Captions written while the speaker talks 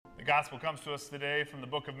The gospel comes to us today from the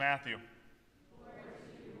book of Matthew.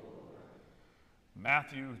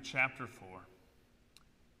 Matthew chapter 4.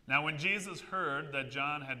 Now when Jesus heard that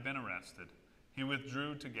John had been arrested, he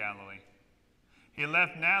withdrew to Galilee. He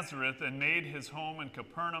left Nazareth and made his home in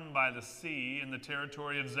Capernaum by the sea in the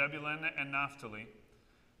territory of Zebulun and Naphtali,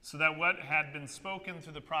 so that what had been spoken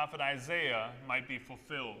through the prophet Isaiah might be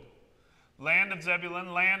fulfilled. Land of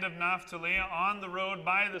Zebulun, land of Naphtali, on the road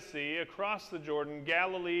by the sea, across the Jordan,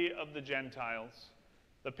 Galilee of the Gentiles.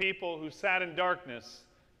 The people who sat in darkness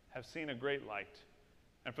have seen a great light.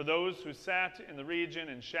 And for those who sat in the region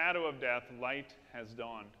in shadow of death, light has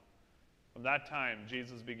dawned. From that time,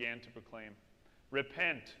 Jesus began to proclaim,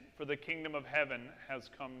 "Repent, for the kingdom of heaven has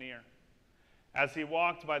come near." As he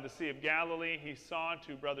walked by the Sea of Galilee, he saw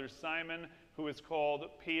two brothers, Simon, who is called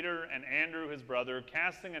Peter, and Andrew, his brother,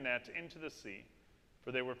 casting a net into the sea,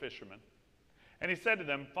 for they were fishermen. And he said to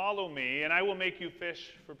them, "Follow me, and I will make you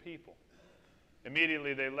fish for people."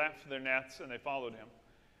 Immediately they left their nets, and they followed him.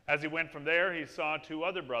 As he went from there, he saw two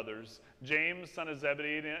other brothers, James, son of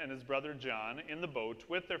Zebedee, and his brother John, in the boat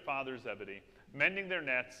with their father Zebedee, mending their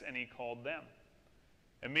nets, and he called them.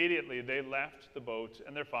 Immediately they left the boat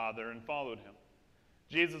and their father and followed him.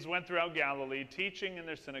 Jesus went throughout Galilee, teaching in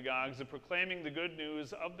their synagogues and proclaiming the good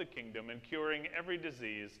news of the kingdom and curing every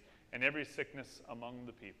disease and every sickness among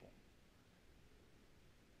the people.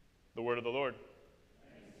 The word of the Lord.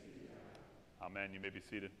 Amen. You may be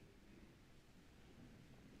seated.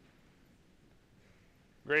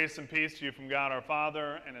 Grace and peace to you from God our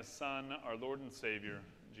Father and his Son, our Lord and Savior,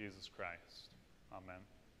 Jesus Christ. Amen.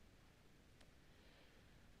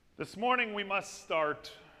 This morning we must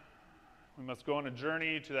go on a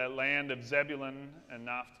journey to that land of Zebulun and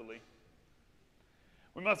Naphtali.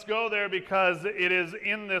 We must go there because it is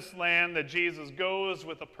in this land that Jesus goes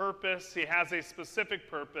with a purpose. He has a specific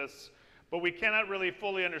purpose, but we cannot really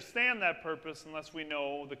fully understand that purpose unless we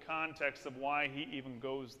know the context of why he even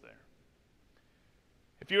goes there.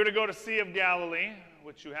 If you were to go to Sea of Galilee,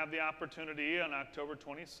 which you have the opportunity on October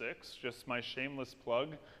 26th, just my shameless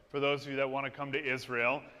plug for those of you that want to come to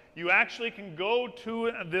Israel, you actually can go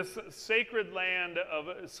to this sacred land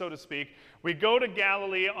of, so to speak. We go to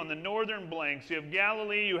Galilee on the northern banks. You have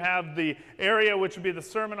Galilee, you have the area which would be the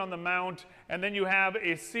Sermon on the Mount, and then you have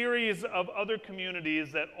a series of other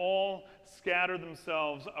communities that all scatter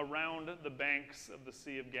themselves around the banks of the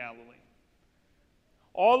Sea of Galilee.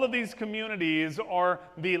 All of these communities are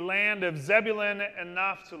the land of Zebulun and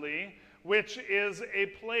Naphtali, which is a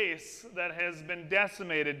place that has been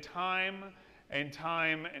decimated time and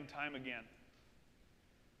time again.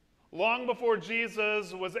 Long before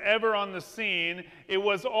Jesus was ever on the scene, it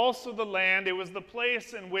was also the land, it was the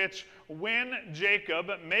place in which when Jacob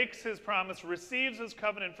makes his promise, receives his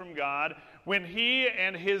covenant from God, when he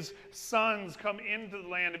and his sons come into the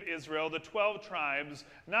land of Israel, the 12 tribes,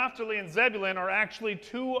 Naphtali and Zebulun are actually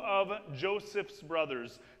two of Joseph's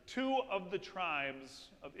brothers, two of the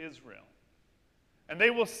tribes of Israel. And they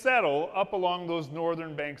will settle up along those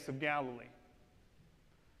northern banks of Galilee.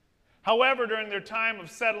 However, during their time of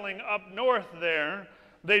settling up north there,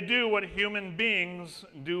 they do what human beings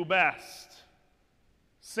do best: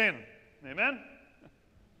 sin. Amen?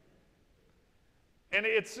 And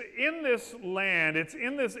it's in this land, it's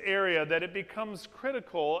in this area that it becomes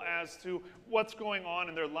critical as to what's going on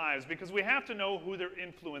in their lives, because we have to know who their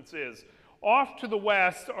influence is. Off to the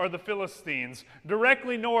west are the Philistines.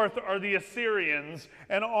 Directly north are the Assyrians.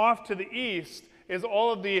 And off to the east is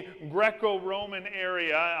all of the Greco-Roman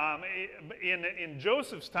area. In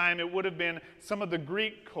Joseph's time, it would have been some of the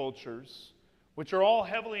Greek cultures, which are all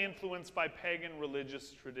heavily influenced by pagan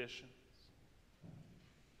religious traditions.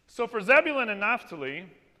 So for Zebulun and Naphtali,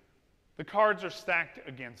 the cards are stacked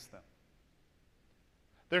against them.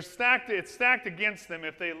 It's stacked against them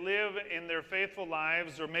if they live in their faithful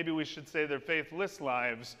lives, or maybe we should say their faithless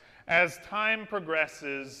lives, as time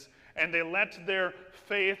progresses and they let their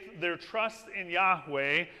faith, their trust in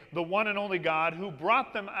Yahweh, the one and only God who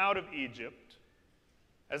brought them out of Egypt,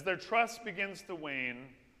 as their trust begins to wane,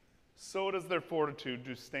 so does their fortitude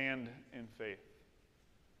to stand in faith.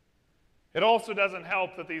 It also doesn't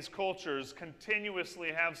help that these cultures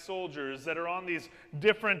continuously have soldiers that are on these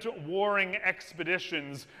different warring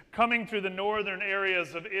expeditions, coming through the northern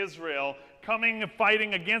areas of Israel,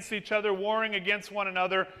 fighting against each other, warring against one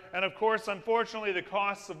another. And of course, unfortunately, the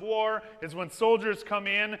costs of war is when soldiers come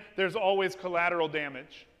in, there's always collateral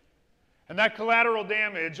damage. And that collateral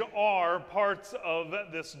damage are parts of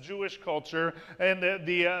this Jewish culture and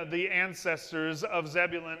the ancestors of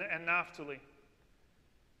Zebulun and Naphtali.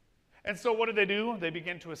 And so what do? They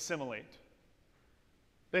begin to assimilate.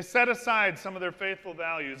 They set aside some of their faithful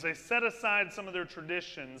values. They set aside some of their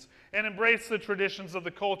traditions and embrace the traditions of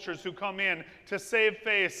the cultures who come in to save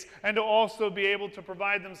face and to also be able to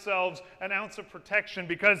provide themselves an ounce of protection,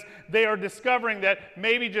 because they are discovering that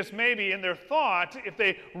maybe, just maybe, in their thought, if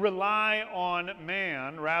they rely on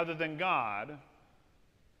man rather than God,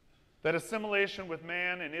 that assimilation with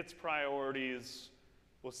man and its priorities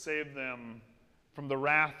will save them from the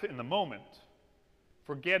wrath in the moment,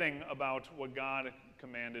 forgetting about what God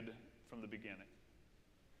commanded from the beginning.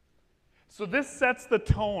 So this sets the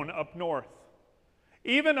tone up north.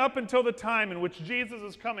 Even up until the time in which Jesus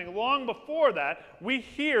is coming, long before that, we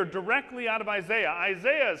hear directly out of Isaiah.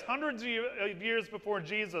 Isaiah is hundreds of years before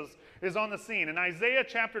Jesus is on the scene. In Isaiah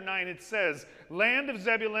chapter 9, it says, "Land of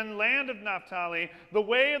Zebulun, land of Naphtali, the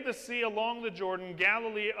way of the sea along the Jordan,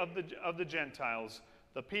 Galilee of the Gentiles,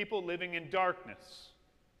 the people living in darkness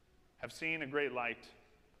have seen a great light.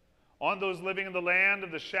 On those living in the land of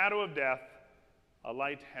the shadow of death, a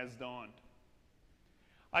light has dawned."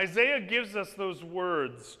 Isaiah gives us those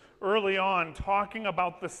words early on, talking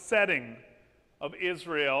about the setting of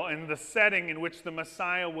Israel and the setting in which the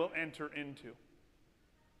Messiah will enter into.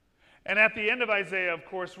 And at the end of Isaiah, of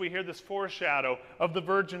course, we hear this foreshadow of the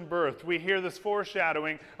virgin birth. We hear this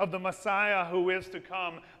foreshadowing of the Messiah who is to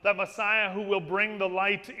come, the Messiah who will bring the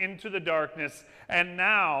light into the darkness. And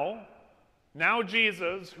now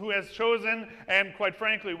Jesus, who has chosen and, quite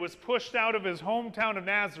frankly, was pushed out of his hometown of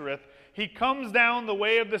Nazareth, he comes down the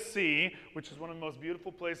way of the sea, which is one of the most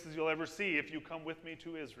beautiful places you'll ever see if you come with me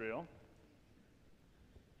to Israel.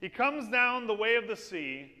 He comes down the way of the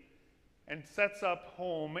sea and sets up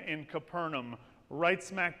home in Capernaum, right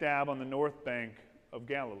smack dab on the north bank of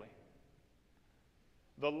Galilee.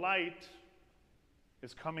 The light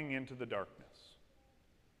is coming into the darkness.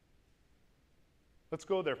 Let's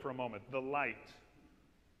go there for a moment. The light.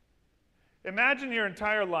 Imagine your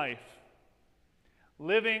entire life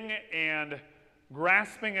living and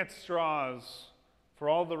grasping at straws for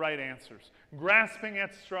all the right answers, grasping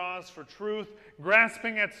at straws for truth,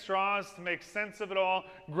 grasping at straws to make sense of it all,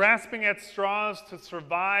 grasping at straws to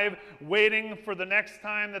survive, waiting for the next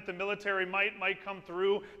time that the military might come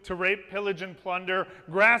through to rape, pillage, and plunder,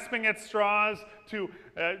 grasping at straws to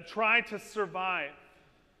try to survive.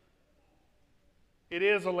 It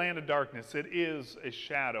is a land of darkness. It is a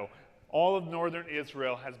shadow. All of northern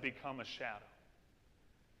Israel has become a shadow.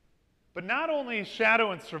 But not only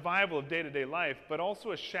shadow and survival of day-to-day life, but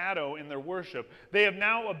also a shadow in their worship. They have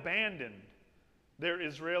now abandoned their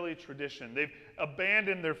Israeli tradition. They've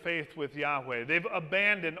abandoned their faith with Yahweh. They've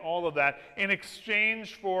abandoned all of that in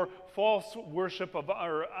exchange for false worship of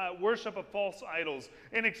false idols,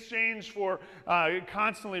 in exchange for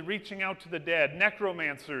constantly reaching out to the dead.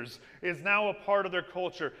 Necromancers is now a part of their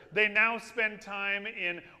culture. They now spend time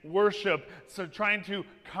in worship, so trying to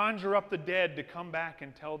conjure up the dead to come back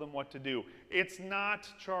and tell them what to do. It's not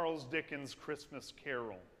Charles Dickens' Christmas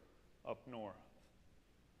Carol up north.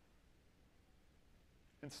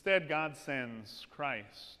 Instead, God sends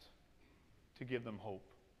Christ to give them hope.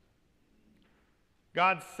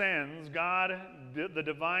 God, the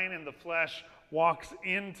divine in the flesh, walks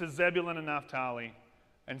into Zebulun and Naphtali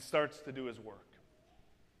and starts to do his work.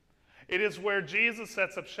 It is where Jesus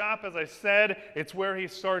sets up shop, as I said. It's where he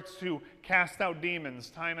starts to cast out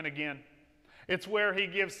demons time and again. It's where he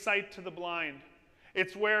gives sight to the blind.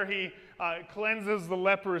 It's where he cleanses the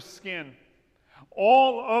leper's skin.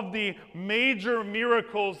 All of the major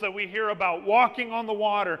miracles that we hear about, walking on the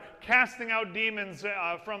water, casting out demons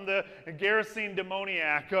from the Gerasene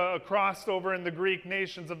demoniac across over in the Greek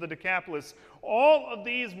nations of the Decapolis, all of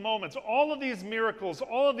these moments, all of these miracles,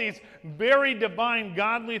 all of these very divine,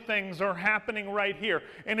 godly things are happening right here.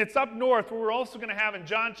 And it's up north where we're also going to have in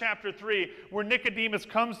John chapter 3, where Nicodemus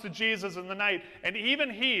comes to Jesus in the night, and even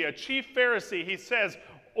he, a chief Pharisee, he says,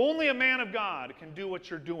 "Only a man of God can do what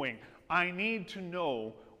you're doing. I need to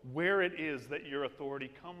know where it is that your authority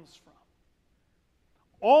comes from."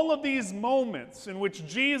 All of these moments in which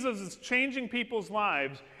Jesus is changing people's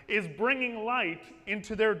lives is bringing light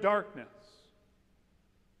into their darkness.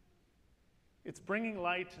 It's bringing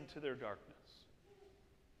light into their darkness.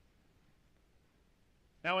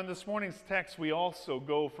 Now, in this morning's text, we also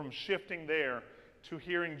go from shifting there to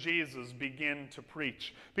hearing Jesus begin to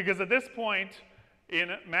preach. Because at this point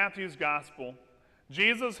in Matthew's gospel,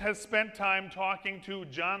 Jesus has spent time talking to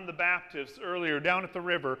John the Baptist earlier down at the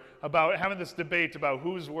river about having this debate about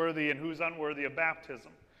who's worthy and who's unworthy of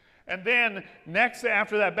baptism. And then next,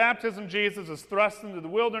 after that baptism, Jesus is thrust into the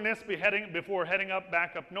wilderness before heading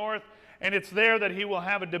back up north. And it's there that he will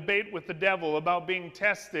have a debate with the devil about being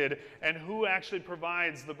tested and who actually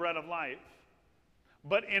provides the bread of life.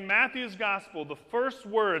 But in Matthew's gospel, the first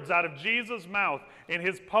words out of Jesus' mouth in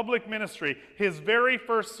his public ministry, his very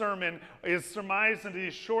first sermon, is surmised into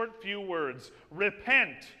these short few words: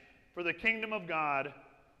 repent, for the kingdom of God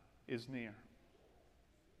is near.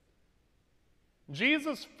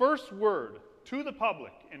 Jesus' first word to the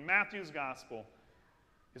public in Matthew's gospel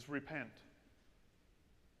is repent.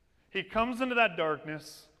 He comes into that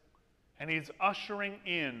darkness and he's ushering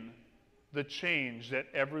in the change that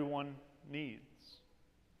everyone needs.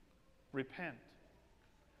 Repent.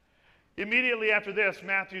 Immediately after this,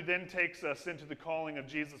 Matthew then takes us into the calling of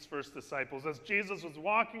Jesus' first disciples. As Jesus was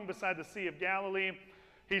walking beside the Sea of Galilee,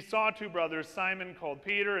 he saw two brothers, Simon called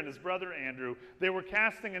Peter and his brother Andrew. They were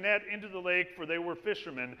casting a net into the lake, for they were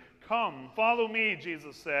fishermen. "Come, follow me,"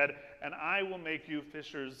 Jesus said, "and I will make you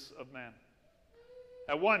fishers of men."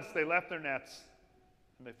 At once they left their nets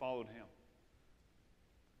and they followed him.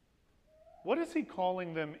 What is he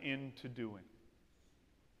calling them into doing?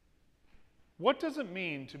 What does it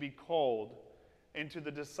mean to be called into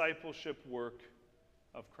the discipleship work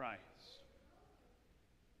of Christ?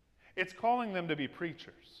 It's calling them to be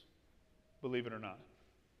preachers, believe it or not.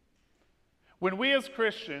 When we as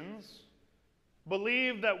Christians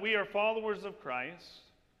believe that we are followers of Christ,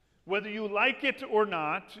 whether you like it or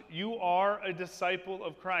not, you are a disciple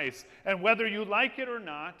of Christ. And whether you like it or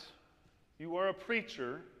not, you are a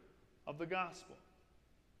preacher of the gospel.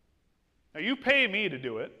 Now, you pay me to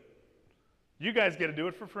do it. You guys get to do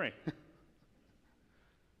it for free.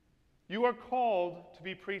 You are called to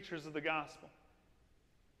be preachers of the gospel.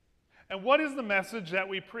 And what is the message that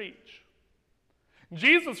we preach?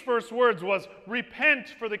 Jesus' first words was, repent,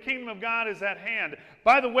 for the kingdom of God is at hand.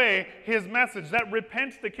 By the way, his message, that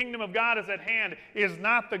repent, the kingdom of God is at hand, is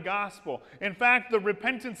not the gospel. In fact, the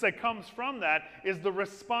repentance that comes from that is the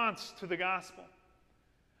response to the gospel.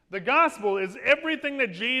 The gospel is everything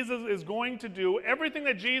that Jesus is going to do, everything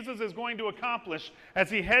that Jesus is going to accomplish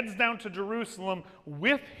as he heads down to Jerusalem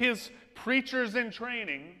with his preachers in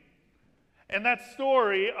training. And that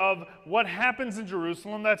story of what happens in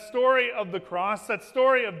Jerusalem, that story of the cross, that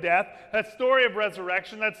story of death, that story of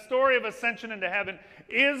resurrection, that story of ascension into heaven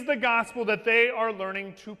is the gospel that they are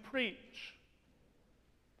learning to preach.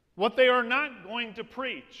 What they are not going to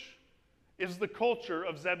preach is the culture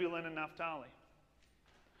of Zebulun and Naphtali.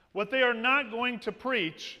 What they are not going to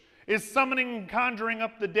preach is summoning and conjuring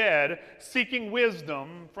up the dead, seeking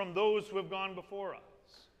wisdom from those who have gone before us.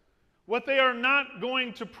 What they are not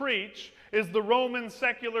going to preach is the Roman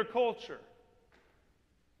secular culture.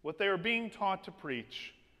 What they are being taught to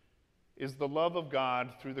preach is the love of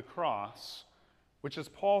God through the cross, which, as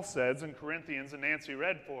Paul says in Corinthians, and Nancy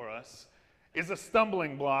read for us, is a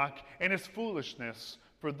stumbling block and is foolishness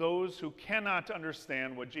for those who cannot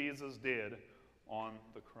understand what Jesus did on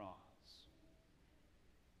the cross.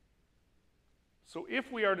 So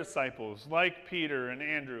if we are disciples like Peter and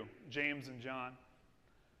Andrew, James and John,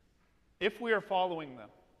 if we are following them,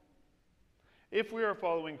 if we are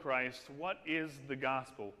following Christ, what is the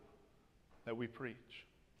gospel that we preach?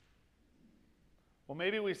 Well,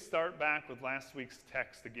 maybe we start back with last week's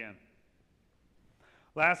text again.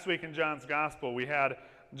 Last week in John's gospel, we had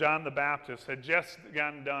John the Baptist had just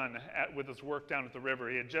gotten done with his work down at the river.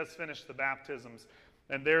 He had just finished the baptisms.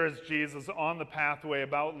 And there is Jesus on the pathway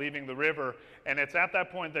about leaving the river. And it's at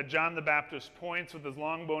that point that John the Baptist points with his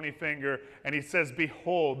long bony finger and he says,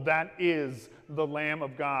 "Behold, that is the Lamb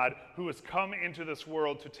of God who has come into this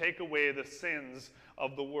world to take away the sins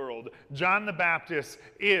of the world." John the Baptist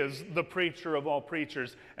is the preacher of all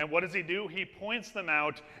preachers. And what does he do? He points them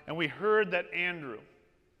out, and we heard that Andrew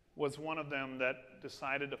was one of them that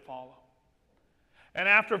decided to follow. And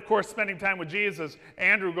after, of course, spending time with Jesus,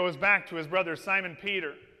 Andrew goes back to his brother Simon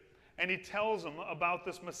Peter, and he tells him about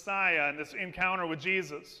this Messiah and this encounter with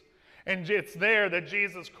Jesus. And it's there that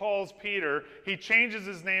Jesus calls Peter. He changes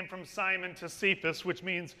his name from Simon to Cephas, which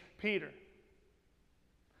means Peter.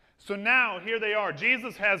 So now, here they are.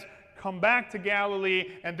 Jesus has come back to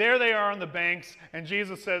Galilee, and there they are on the banks, and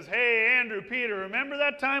Jesus says, "Hey, Andrew, Peter, remember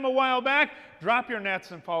that time a while back? Drop your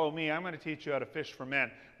nets and follow me. I'm going to teach you how to fish for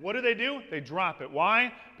men." What do? They drop it.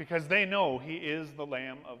 Why? Because they know he is the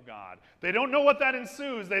Lamb of God. They don't know what that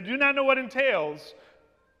ensues. They do not know what entails,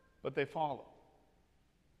 but they follow.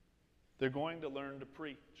 They're going to learn to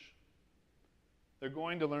preach. They're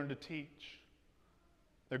going to learn to teach.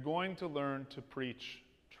 They're going to learn to preach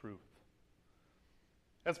truth.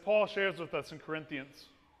 As Paul shares with us in Corinthians,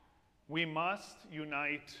 we must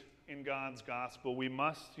unite in God's gospel. We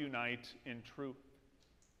must unite in truth.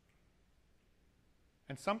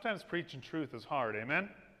 And sometimes preaching truth is hard, amen?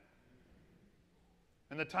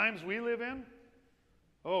 And the times we live in,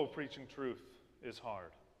 preaching truth is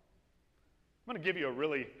hard. I'm going to give you a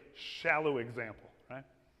really shallow example, right?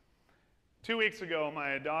 2 weeks ago,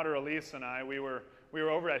 my daughter Elise and I, we were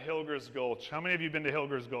over at Hilger's Gulch. How many of you have been to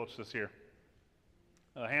Hilger's Gulch this year?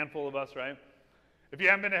 A handful of us, right? If you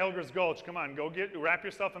haven't been to Hilger's Gulch, come on, wrap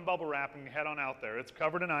yourself in bubble wrap and head on out there. It's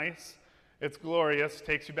covered in ice. It's glorious.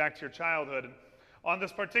 Takes you back to your childhood. And on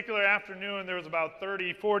this particular afternoon, there was about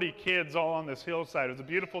 30, 40 kids all on this hillside. It was a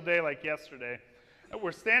beautiful day like yesterday.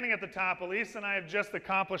 We're standing at the top. Elise and I have just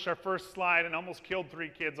accomplished our first slide and almost killed 3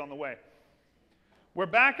 kids on the way. We're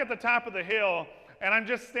back at the top of the hill, and I'm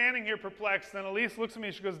just standing here perplexed. And Elise looks at me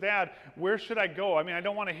and she goes, "Dad, where should I go? I mean, I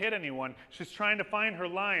don't want to hit anyone." She's trying to find her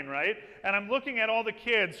line, right? And I'm looking at all the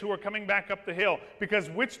kids who are coming back up the hill, because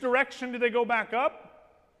which direction do they go back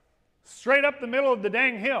up? Straight up the middle of the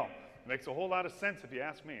dang hill. Makes a whole lot of sense if you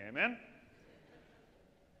ask me, amen?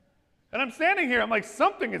 And I'm standing here, I'm like,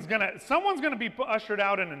 someone's gonna be ushered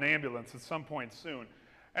out in an ambulance at some point soon.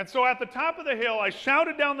 And so at the top of the hill, I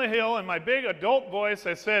shouted down the hill in my big adult voice,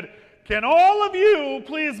 I said, "Can all of you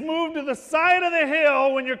please move to the side of the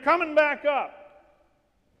hill when you're coming back up?"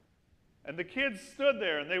 And the kids stood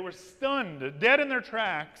there and they were stunned, dead in their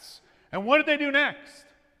tracks. And what did they do next?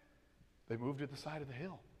 They moved to the side of the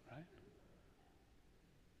hill.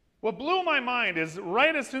 What blew my mind is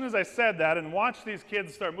right as soon as I said that and watched these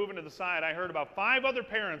kids start moving to the side, I heard about 5 other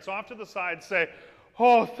parents off to the side say,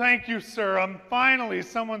 "Oh, thank you, sir. Finally,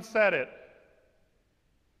 someone said it."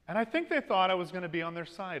 And I think they thought I was going to be on their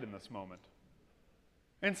side in this moment.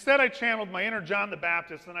 Instead, I channeled my inner John the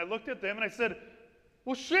Baptist, and I looked at them and I said,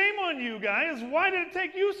 "Well, shame on you guys. Why did it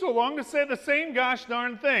take you so long to say the same gosh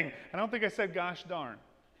darn thing?" And I don't think I said gosh darn.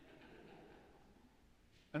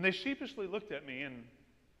 And they sheepishly looked at me and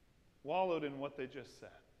wallowed in what they just said.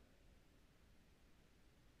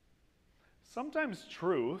 Sometimes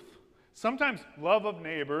truth, sometimes love of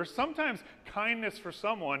neighbor, sometimes kindness for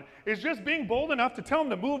someone is just being bold enough to tell them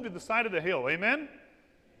to move to the side of the hill. Amen?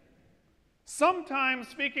 Sometimes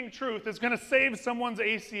speaking truth is going to save someone's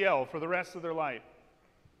ACL for the rest of their life.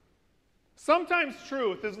 Sometimes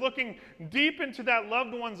truth is looking deep into that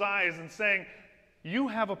loved one's eyes and saying, "You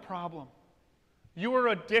have a problem. You are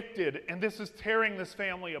addicted, and this is tearing this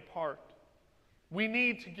family apart. We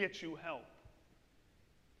need to get you help."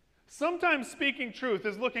 Sometimes speaking truth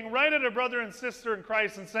is looking right at a brother and sister in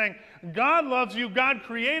Christ and saying, "God loves you, God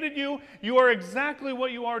created you, you are exactly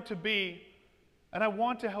what you are to be, and I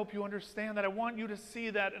want to help you understand that. I want you to see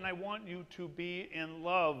that, and I want you to be in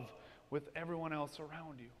love with everyone else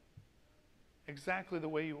around you, exactly the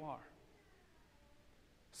way you are."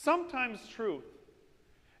 Sometimes truth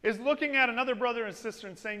is looking at another brother and sister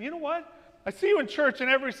and saying, "You know what? I see you in church and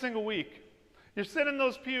every single week. You're sitting in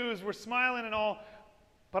those pews, we're smiling and all,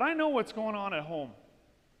 but I know what's going on at home.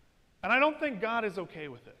 And I don't think God is okay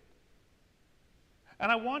with it.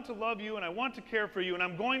 And I want to love you and I want to care for you and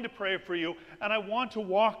I'm going to pray for you and I want to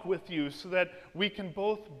walk with you so that we can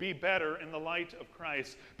both be better in the light of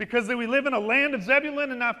Christ. Because we live in a land of Zebulun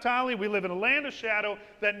and Naphtali, we live in a land of shadow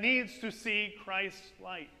that needs to see Christ's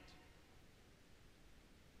light.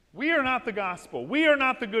 We are not the gospel. We are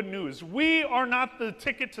not the good news. We are not the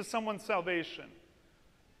ticket to someone's salvation.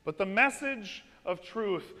 But the message of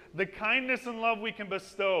truth, the kindness and love we can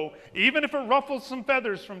bestow, even if it ruffles some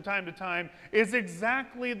feathers from time to time, is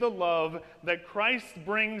exactly the love that Christ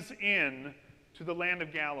brings in to the land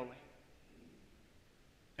of Galilee.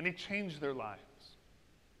 And he changed their lives.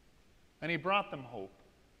 And he brought them hope.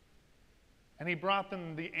 And he brought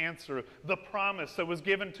them the answer, the promise that was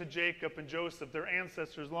given to Jacob and Joseph, their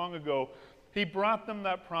ancestors long ago. He brought them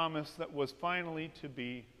that promise that was finally to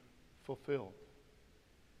be fulfilled.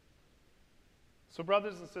 So,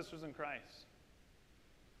 brothers and sisters in Christ,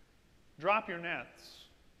 drop your nets,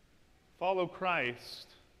 follow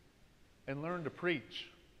Christ, and learn to preach.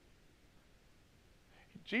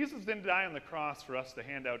 Jesus didn't die on the cross for us to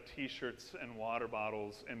hand out t-shirts and water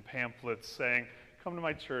bottles and pamphlets saying, "Come to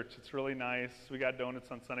my church, it's really nice. We got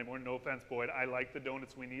donuts on Sunday morning. No offense, Boyd. I like the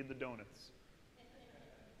donuts. We need the donuts."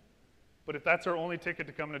 But if that's our only ticket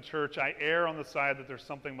to come to church, I err on the side that there's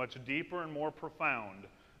something much deeper and more profound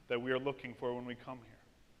that we are looking for when we come here.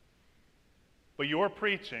 But your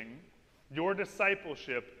preaching, your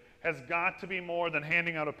discipleship has got to be more than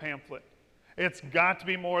handing out a pamphlet. It's got to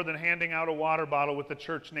be more than handing out a water bottle with the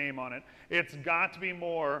church name on it. It's got to be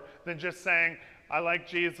more than just saying, "I like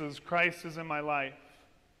Jesus, Christ is in my life."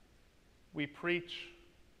 We preach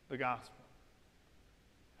the gospel,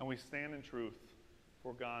 and we stand in truth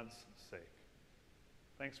for God's sake.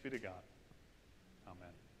 Thanks be to God.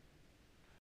 Amen.